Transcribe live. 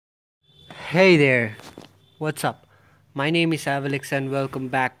Hey there, what's up? My name is AviLixx and welcome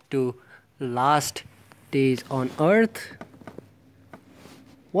back to Last Days on Earth.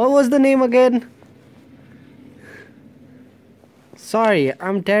 What was the name again? Sorry,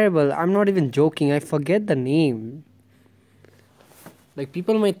 I'm terrible. I'm not even joking. I forget the name. Like,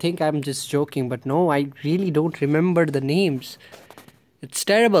 people might think I'm just joking, but no, I really don't remember the names. It's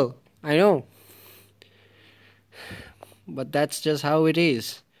terrible. I know. But that's just how it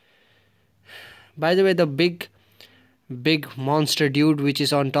is. By the way, the big monster dude which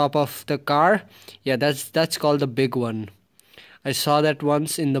is on top of the car, yeah, that's called the big one. I saw that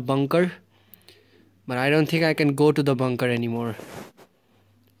once in the bunker, but I don't think I can go to the bunker anymore.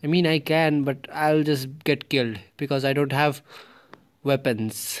 I mean, I can, but I'll just get killed because I don't have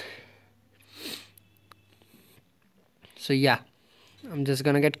weapons. So yeah, I'm just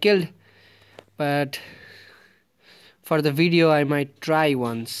gonna get killed. But for the video, I might try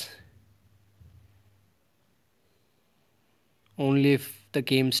once. Only if the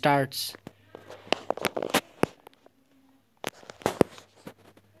game starts.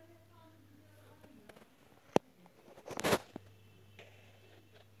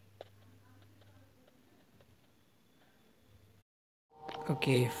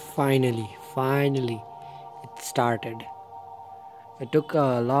 Okay, finally, it started. It took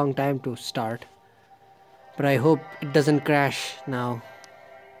a long time to start, but I hope it doesn't crash now.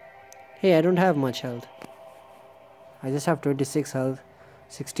 Hey, I don't have much health. I just have 26 health,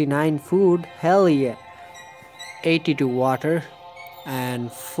 69 food, hell yeah, 82 water,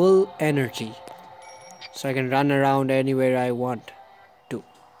 and full energy. So I can run around anywhere I want to.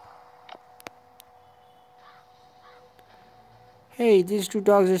 Hey, these two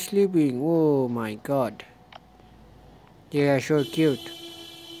dogs are sleeping. Oh my god. They are so cute.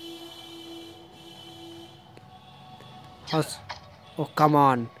 How's... Oh, come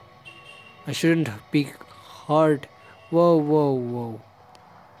on. I shouldn't be hurt. Whoa.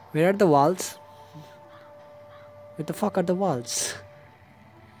 Where are the walls? Where the fuck are the walls?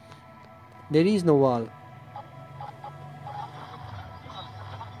 There is no wall.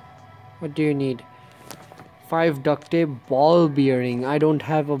 What do you need? 5 duct tape, ball bearing. I don't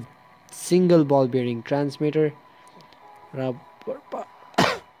have a single ball bearing. Transmitter, rubber.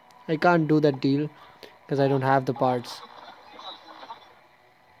 I can't do that deal because I don't have the parts.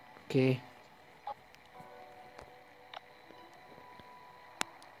 Okay.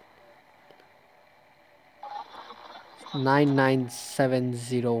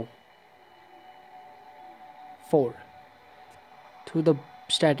 $99704. Through the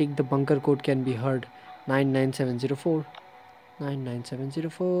static, the bunker code can be heard. 99704.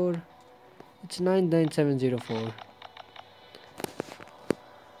 99704. It's 99704.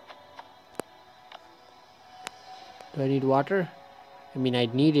 Do I need water? I mean,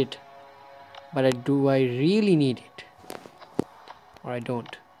 I'd need it. But do I really need it? Or I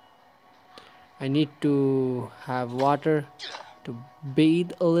don't? I need to have water to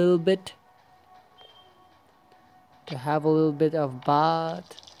bathe a little bit. To have a little bit of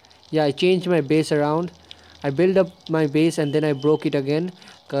bath. Yeah, I changed my base around. I built up my base and then I broke it again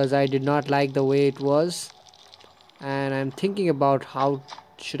because I did not like the way it was. And I'm thinking about how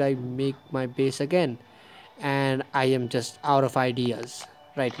should I make my base again. And I am just out of ideas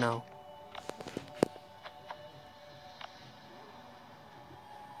right now.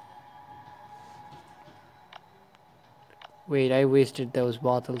 Wait, I wasted those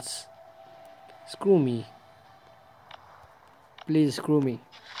bottles. Screw me. Please screw me.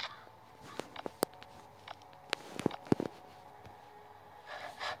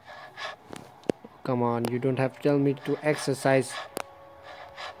 Come on, you don't have to tell me to exercise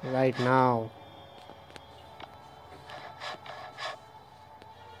right now.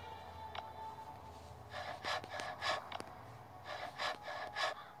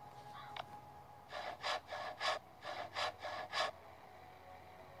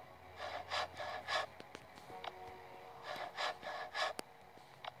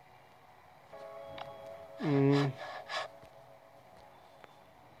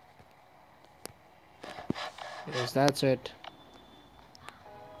 Yes, that's it.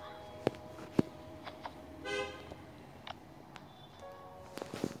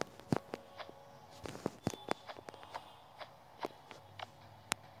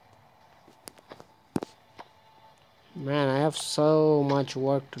 Man, I have so much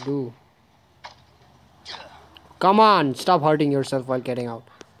work to do. Come on, stop hurting yourself while getting out.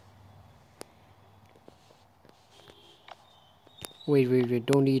 Wait,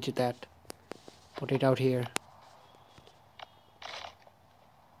 don't eat that. Put it out here.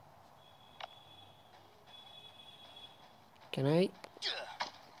 Can I?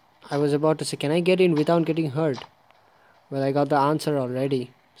 I was about to say, can I get in without getting hurt? Well, I got the answer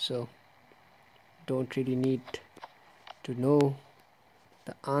already, so don't really need to know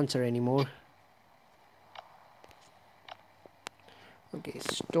the answer anymore. Okay,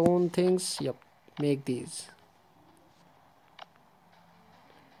 stone things. Yep, make these.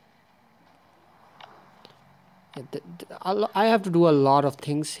 Yeah, I have to do a lot of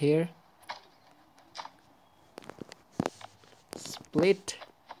things here. Split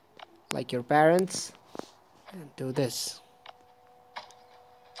like your parents and do this.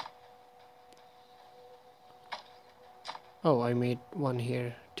 Oh, I made one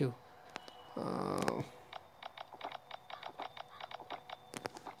here too.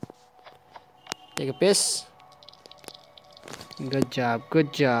 Take a piss. Good job,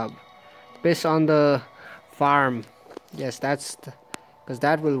 good job. Piss on the farm. Yes, that's because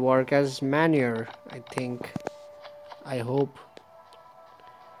that will work as manure, I think. I hope.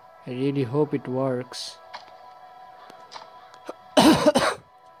 I really hope it works.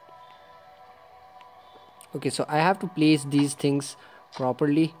 Okay, so I have to place these things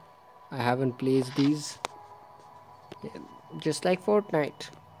properly. I haven't placed these. Yeah, just like Fortnite.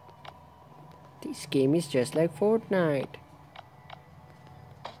 This game is just like Fortnite.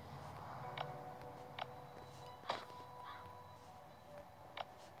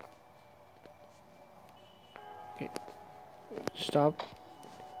 Okay, stop.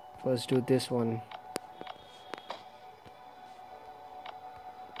 First do this one.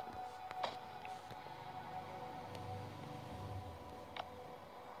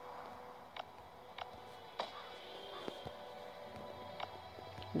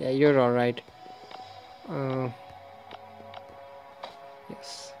 Yeah, you're alright.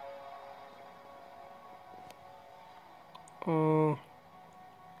 Yes.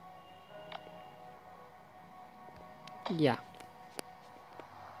 Yeah.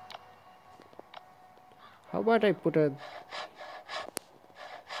 How about I put a...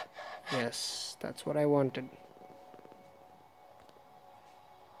 Yes, that's what I wanted.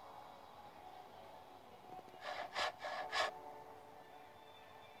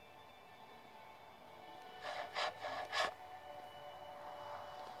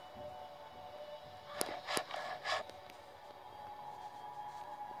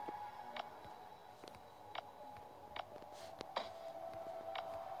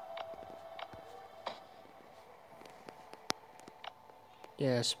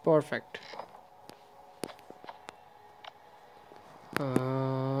 Yes, perfect.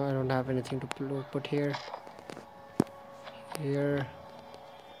 I don't have anything to put here. Here.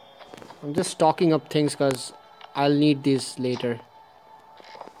 I'm just stocking up things because I'll need these later.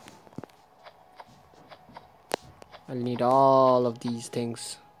 I'll need all of these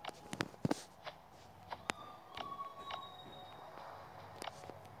things.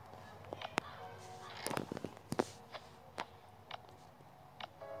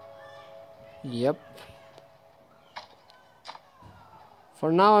 Yep.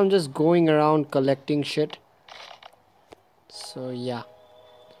 For now, I'm just going around collecting shit. So, yeah.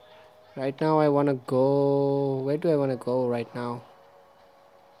 Right now, I want to go... Where do I want to go right now?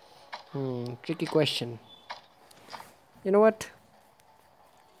 Tricky question. You know what?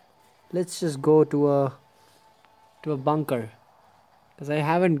 Let's just go to a bunker. Because I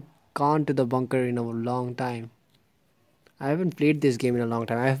haven't gone to the bunker in a long time. I haven't played this game in a long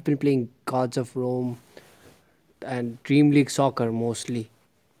time. I have been playing Gods of Rome and Dream League Soccer mostly.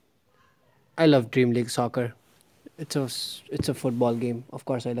 I love Dream League Soccer. It's a football game. Of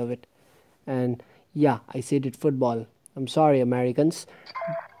course I love it. And yeah, I said it football. I'm sorry, Americans,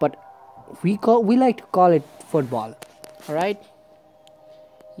 but we like to call it football. All right?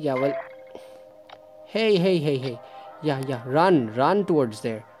 Yeah, well, hey. Yeah, run towards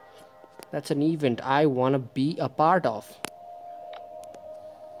there. That's an event I want to be a part of.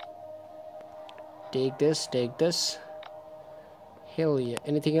 Take this. Hell yeah.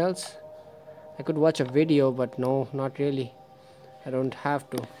 Anything else? I could watch a video, but no, not really. I don't have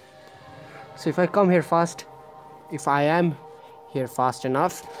to. So if I come here fast, if I am here fast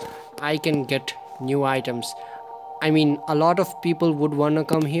enough, I can get new items. I mean, a lot of people would want to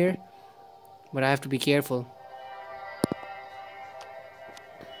come here, but I have to be careful.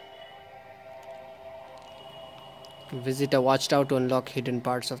 Visit a watchtower to unlock hidden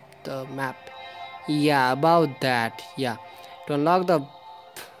parts of the map. Yeah, about that. Yeah. To unlock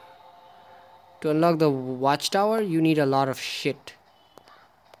the watchtower, you need a lot of shit,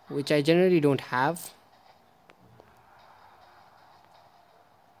 which I generally don't have.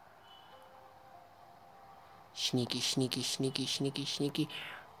 Sneaky.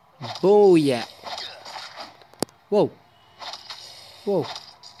 Oh yeah. Whoa.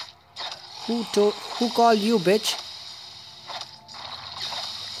 Who called you, bitch?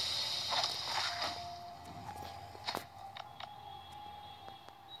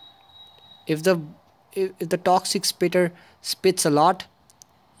 If the if the toxic spitter spits a lot,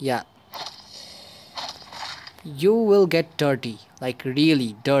 yeah, you will get dirty, like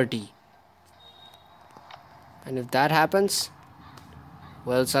really dirty. And if that happens,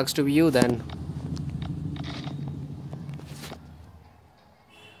 well, sucks to be you then.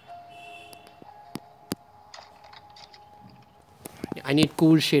 I need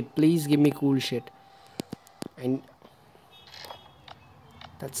cool shit. Please give me cool shit. And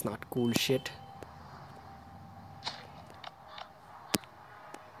that's not cool shit.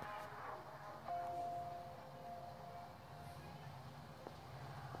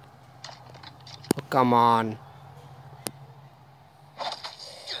 Oh, come on.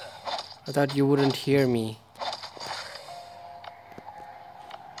 I thought you wouldn't hear me.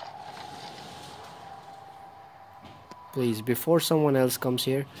 Please, before someone else comes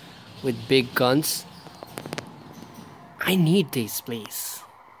here with big guns, I need this, please.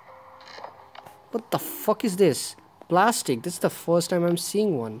 What the fuck is this? Plastic. This is the first time I'm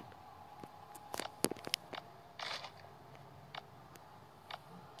seeing one.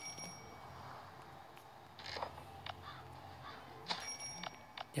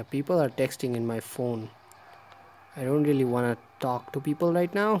 Yeah, people are texting in my phone. I don't really want to talk to people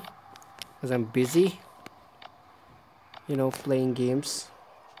right now because I'm busy, you know, playing games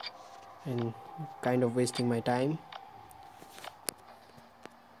and kind of wasting my time.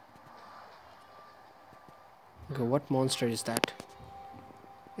 Okay, what monster is that?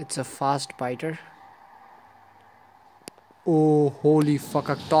 It's a fast biter. Oh, holy fuck,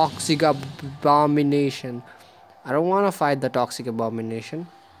 a toxic abomination. I don't want to fight the toxic abomination.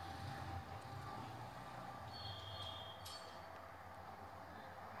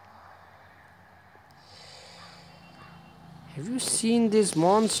 Have you seen these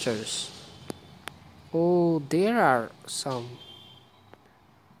monsters? Oh, there are some.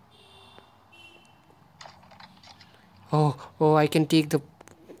 Oh, I can take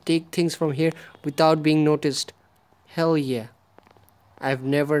things from here without being noticed. Hell yeah. I've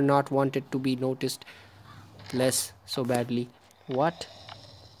never not wanted to be noticed less so badly. What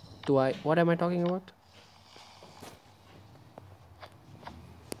am I talking about?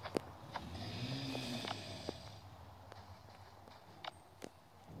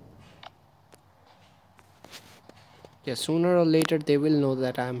 Yeah, sooner or later they will know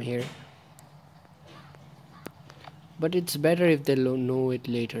that I'm here. But it's better if they know it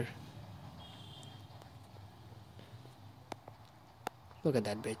later. Look at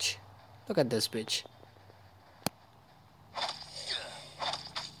that bitch. Look at this bitch.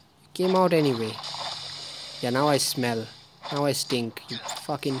 Came out anyway. Yeah, now I smell. Now I stink, you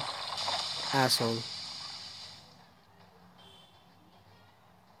fucking asshole.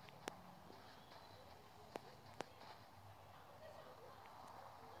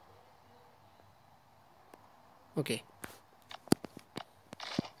 Okay.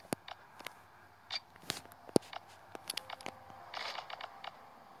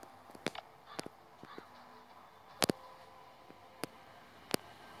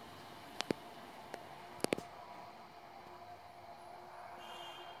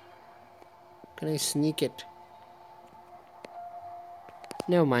 Can I sneak it?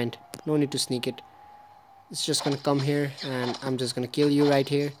 Never mind. No need to sneak it. It's just gonna come here and I'm just gonna kill you right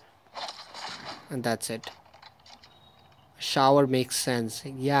here. And that's it. Shower makes sense.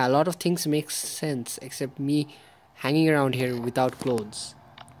 Yeah, a lot of things make sense except me hanging around here without clothes.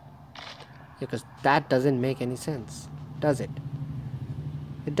 Because that doesn't make any sense, does it?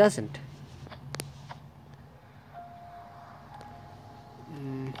 It doesn't.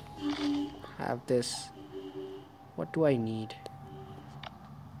 Have this. What do I need?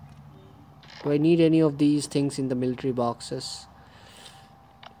 Do I need any of these things in the military boxes?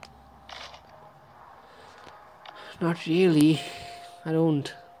 Not really. I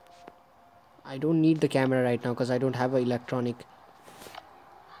don't need the camera right now because I don't have an electronic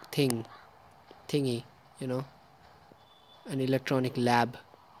thingy, you know, an electronic lab.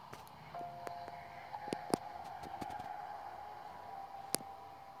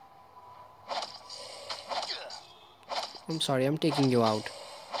 I'm sorry, I'm taking you out.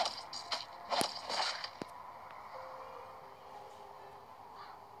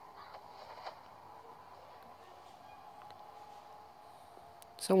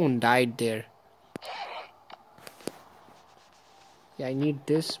 Someone died there. Yeah, I need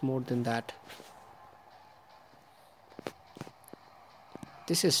this more than that.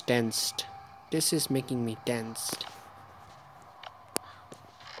 This is tensed. This is making me tensed.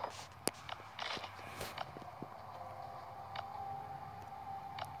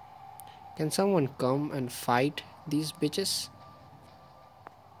 Can someone come and fight these bitches?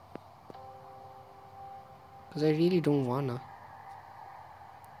 Because I really don't wanna.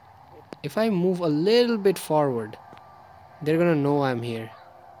 If I move a little bit forward, they're gonna know I'm here.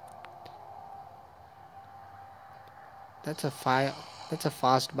 That's a fire. That's a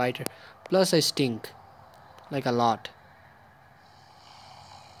fast biter. Plus I stink. Like a lot.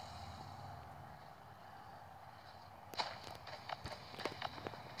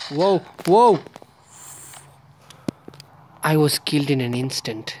 Whoa, whoa! I was killed in an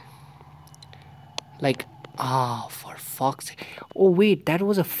instant. Like, for fuck's sake. Oh wait, that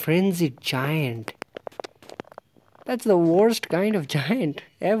was a frenzied giant. That's the worst kind of giant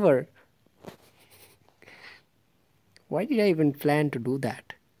ever. Why did I even plan to do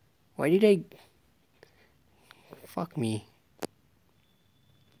that? Why did I... Fuck me.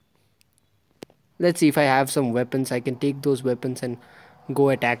 Let's see if I have some weapons. I can take those weapons and go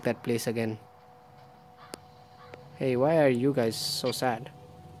attack that place again. Hey, why are you guys so sad?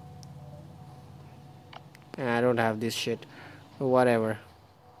 I don't have this shit. Whatever.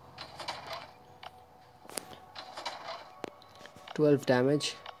 12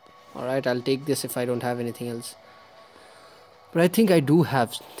 damage. Alright, I'll take this if I don't have anything else. But I think I do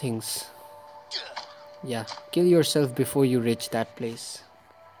have things. Yeah, kill yourself before you reach that place.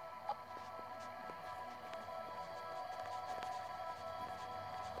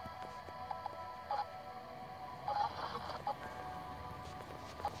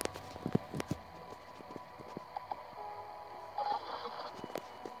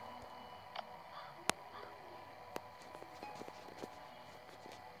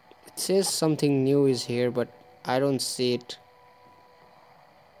 It says something new is here, but I don't see it.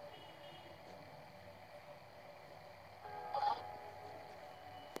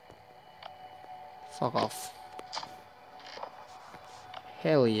 Fuck off.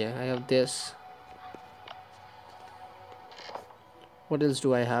 Hell yeah, I have this. What else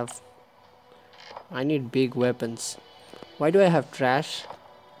do I have? I need big weapons. Why do I have trash?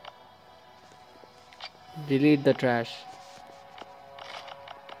 Delete the trash.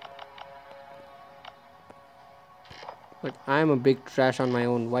 But I'm a big trash on my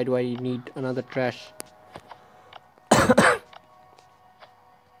own. Why do I need another trash?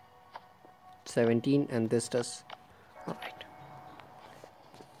 17 and this does. Alright.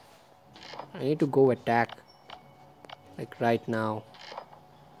 I need to go attack. Like right now.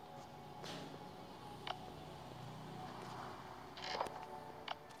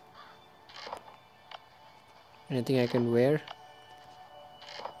 Anything I can wear?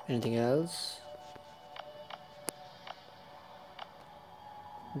 Anything else?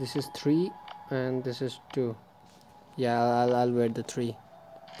 This is 3 and this is 2. Yeah, I'll wear the 3.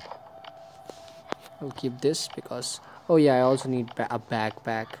 I'll keep this because... Oh yeah, I also need a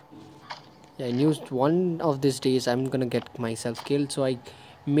backpack. Yeah, I knew one of these days I'm gonna get myself killed, so I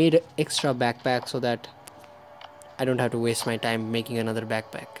made an extra backpack so that I don't have to waste my time making another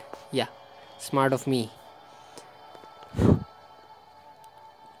backpack. Yeah, smart of me.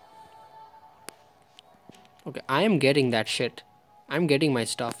 Okay, I am getting that shit. I'm getting my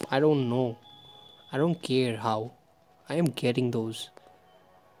stuff. I don't know. I don't care how. I am getting those.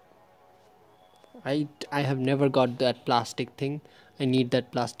 I have never got that plastic thing. I need that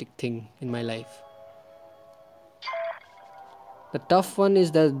plastic thing in my life. The tough one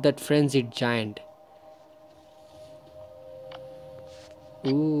is that frenzied giant.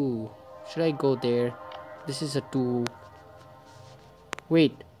 Ooh, should I go there? This is a 2.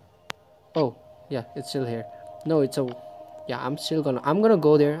 Wait. Oh, yeah, it's still here. No, it's a... Yeah, I'm gonna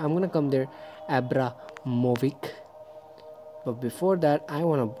go there. I'm gonna come there. Abramovic. But before that, I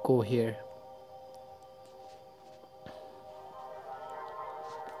wanna go here.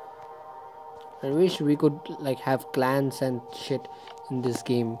 I wish we could like have clans and shit in this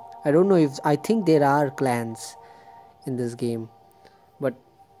game. I don't know if... I think there are clans in this game. But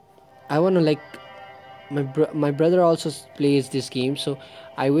I wanna like... My brother also plays this game, so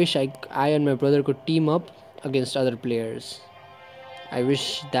I wish I and my brother could team up against other players. I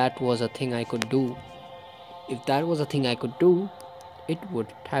wish that was a thing I could do. If that was a thing I could do, it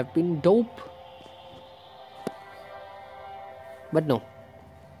would have been dope. But no,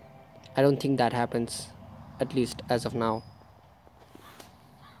 I don't think that happens, at least as of now.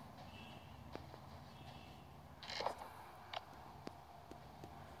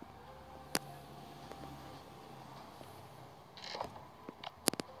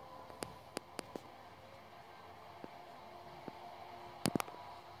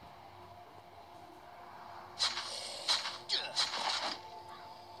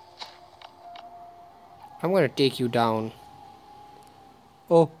 I'm gonna take you down.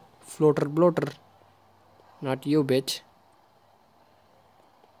 Oh, Floater bloater. Not you, bitch.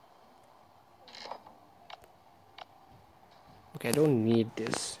 Okay, I don't need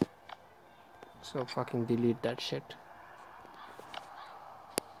this. So fucking delete that shit.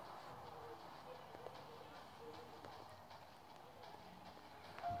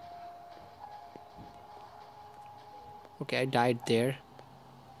 Okay, I died there.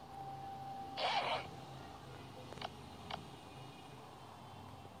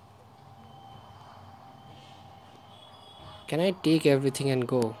 Can I take everything and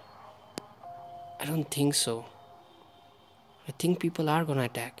go? I don't think so. I think people are gonna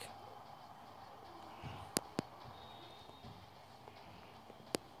attack.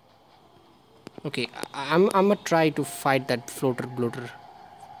 Okay, I'm gonna try to fight that floater bloater.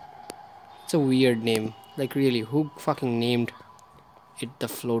 It's a weird name. Like really, who fucking named it the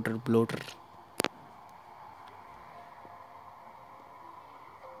floater bloater?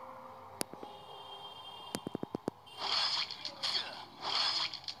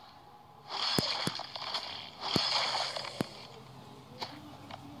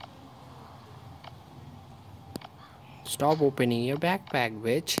 Stop opening your backpack,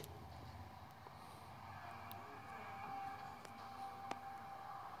 bitch.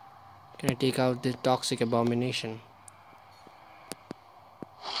 Can I take out this toxic abomination?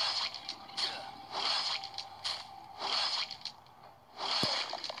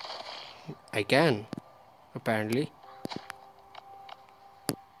 I can, apparently.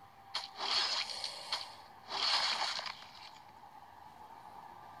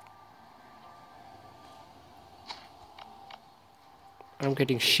 I'm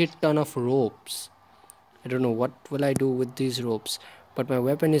getting shit ton of ropes. I don't know what will I do with these ropes, but my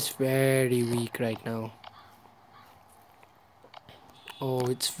weapon is very weak right now. Oh,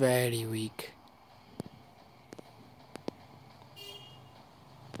 it's very weak.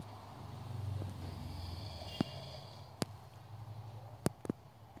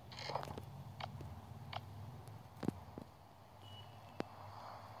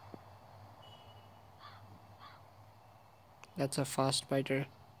 That's a fast biter.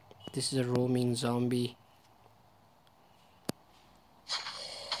 This is a roaming zombie.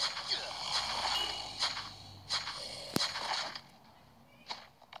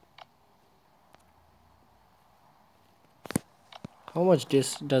 How much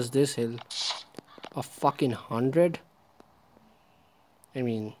does this heal? A fucking 100? I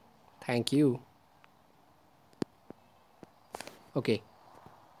mean, thank you. Okay,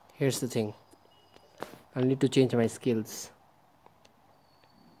 here's the thing. I'll need to change my skills.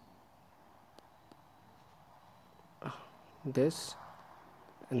 This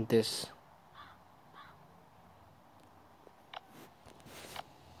and this.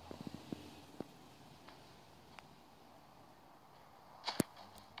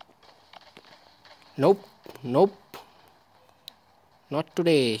 Nope, nope. Not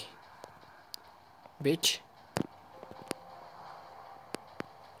today, bitch.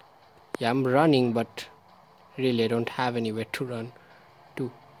 Yeah, I'm running, but really I don't have anywhere to run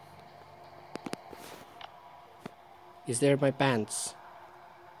to. Is there my pants?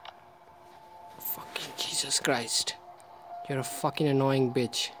 Fucking Jesus Christ. You're a fucking annoying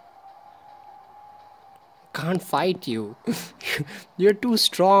bitch. Can't fight you. You're too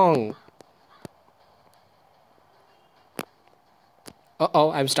strong.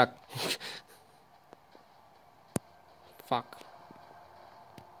 Uh-oh, I'm stuck. Fuck.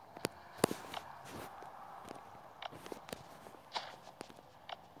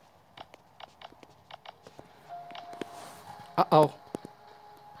 Uh-oh.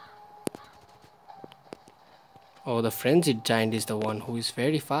 Oh, the Frenzied giant is the one who is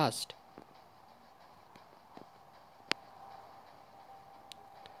very fast.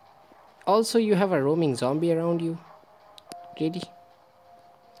 Also, you have a roaming zombie around you? Really?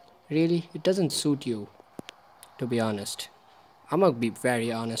 Really? It doesn't suit you, to be honest. I'm gonna be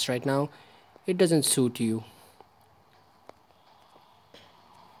very honest right now. It doesn't suit you.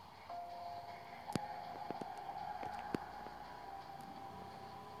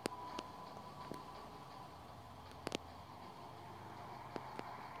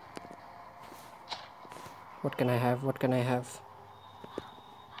 What can I have? What can I have?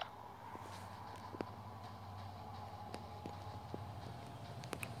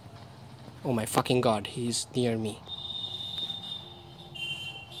 Oh my fucking god, he's near me.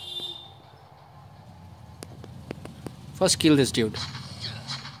 First kill this dude.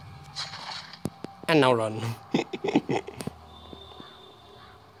 And now run.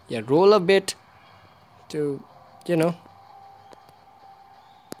 Yeah, roll a bit to, you know.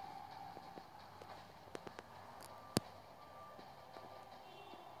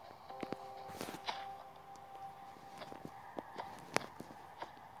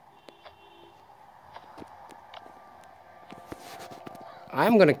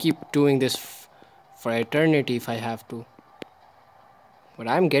 I'm gonna keep doing this for eternity if I have to. But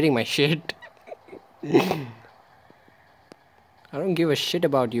I'm getting my shit. I don't give a shit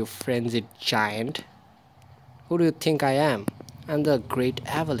about you, frenzied giant. Who do you think I am? I'm the great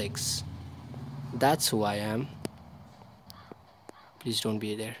AviLixx. That's who I am. Please don't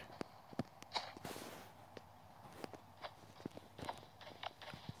be there.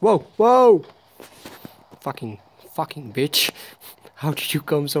 Whoa, whoa! Fucking bitch. How did you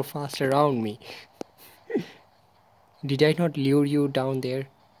come so fast around me? Did I not lure you down there?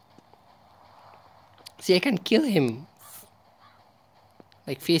 See, I can kill him.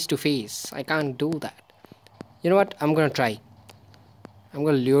 Like face to face. I can't do that. You know what? I'm gonna try. I'm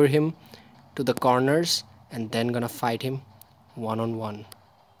gonna lure him to the corners and then gonna fight him one-on-one.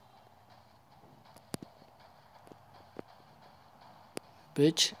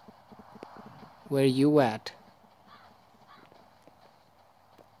 Bitch, where you at?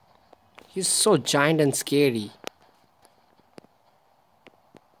 He's so giant and scary.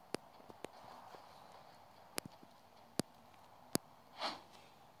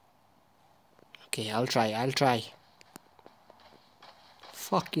 Okay, I'll try.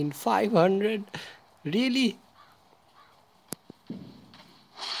 Fucking 500? Really?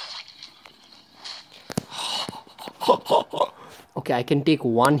 Okay, I can take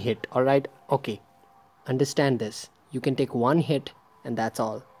one hit, alright? Okay, understand this. You can take one hit and that's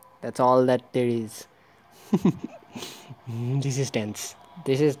all. That's all that there is. This is tense.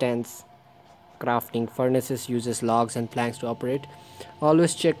 This is tense. Crafting furnaces uses logs and planks to operate.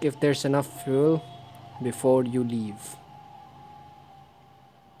 Always check if there's enough fuel before you leave.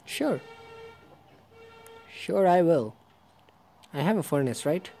 Sure. Sure, I will. I have a furnace,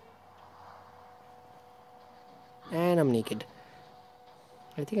 right? And I'm naked.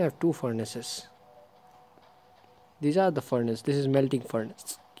 I think I have two furnaces. These are the furnace. This is melting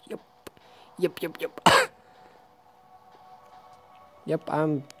furnace. Yep. Yep,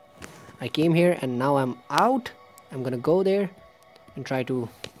 I came here and now I'm out. I'm gonna go there and try to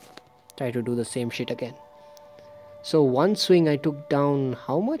do the same shit again. So one swing I took down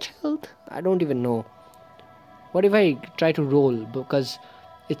how much health? I don't even know. What if I try to roll? Because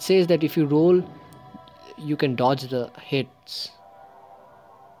it says that if you roll, you can dodge the hits.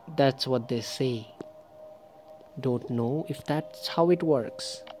 That's what they say. Don't know if that's how it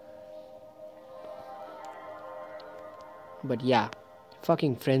works. But yeah,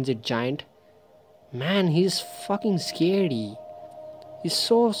 fucking frenzied giant. Man, he's fucking scary. He's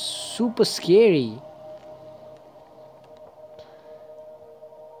so super scary.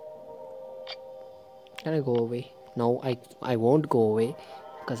 Can I go away? No, I won't go away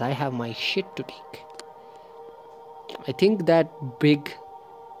because I have my shit to take. I think that big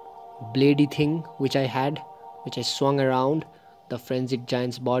bladey thing which I swung around the frenzied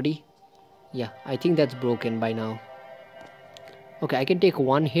giant's body. Yeah, I think that's broken by now. Okay, I can take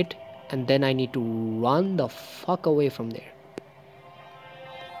one hit and then I need to run the fuck away from there.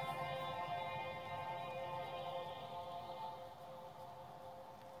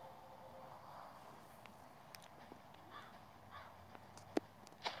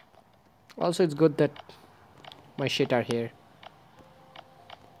 Also, it's good that my shit are here.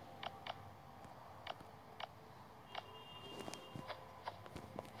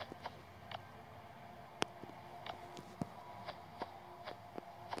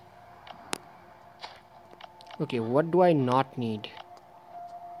 Okay, what do I not need?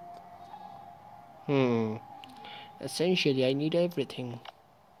 Essentially, I need everything.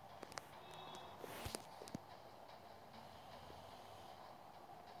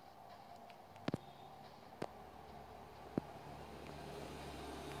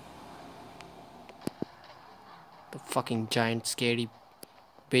 The fucking giant scary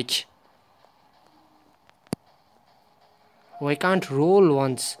bitch. Oh, I can't roll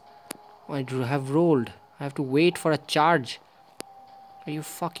once I have rolled. I have to wait for a charge. Are you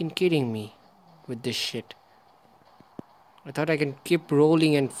fucking kidding me with this shit? I thought I can keep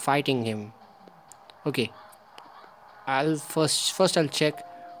rolling and fighting him. Okay. I'll first I'll check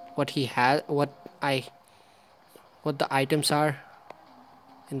what he has, what the items are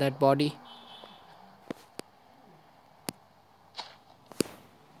in that body.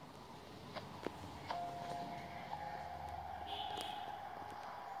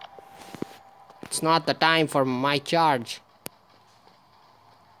 It's not the time for my charge.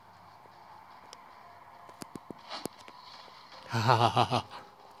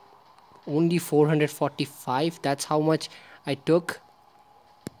 Only 445. That's how much I took.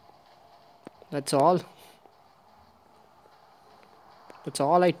 That's all. That's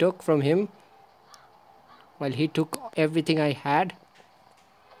all I took from him. While he took everything I had.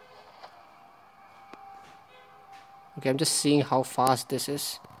 Okay, I'm just seeing how fast this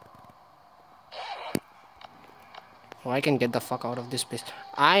is. Oh, I can get the fuck out of this place.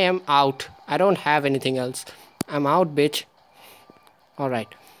 I am out. I don't have anything else. I'm out, bitch.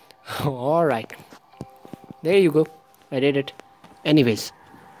 Alright. Alright. There you go. I did it. Anyways.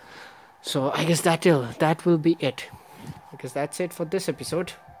 So I guess that will be it. Because that's it for this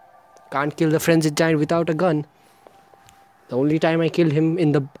episode. Can't kill the frenzied giant without a gun. The only time I killed him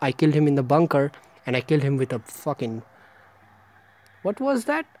in the bunker, and I killed him with a fucking, what was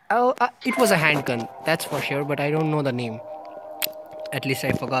that? Oh, it was a handgun. That's for sure, but I don't know the name. At least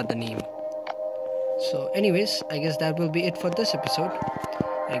I forgot the name. So anyways, I guess that will be it for this episode.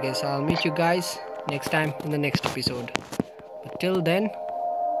 I guess I'll meet you guys next time in the next episode. But till then,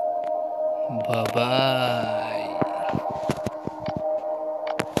 bye bye.